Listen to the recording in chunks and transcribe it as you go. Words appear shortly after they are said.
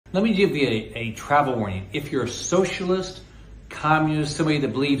Let me give you a travel warning. If you're a socialist, communist, somebody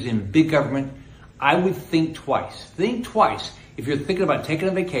that believes in big government, I would think twice. Think twice if you're thinking about taking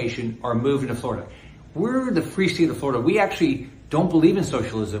a vacation or moving to Florida. We're the free state of Florida. We actually don't believe in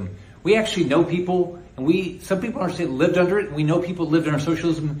socialism. We actually know people, and some people in our state lived under it. We know people lived under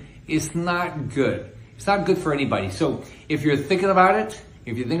socialism. It's not good. It's not good for anybody. So if you're thinking about it,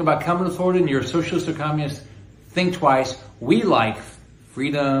 if you think about coming to Florida and you're a socialist or communist, think twice. We like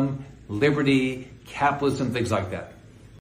freedom, liberty, capitalism, things like that.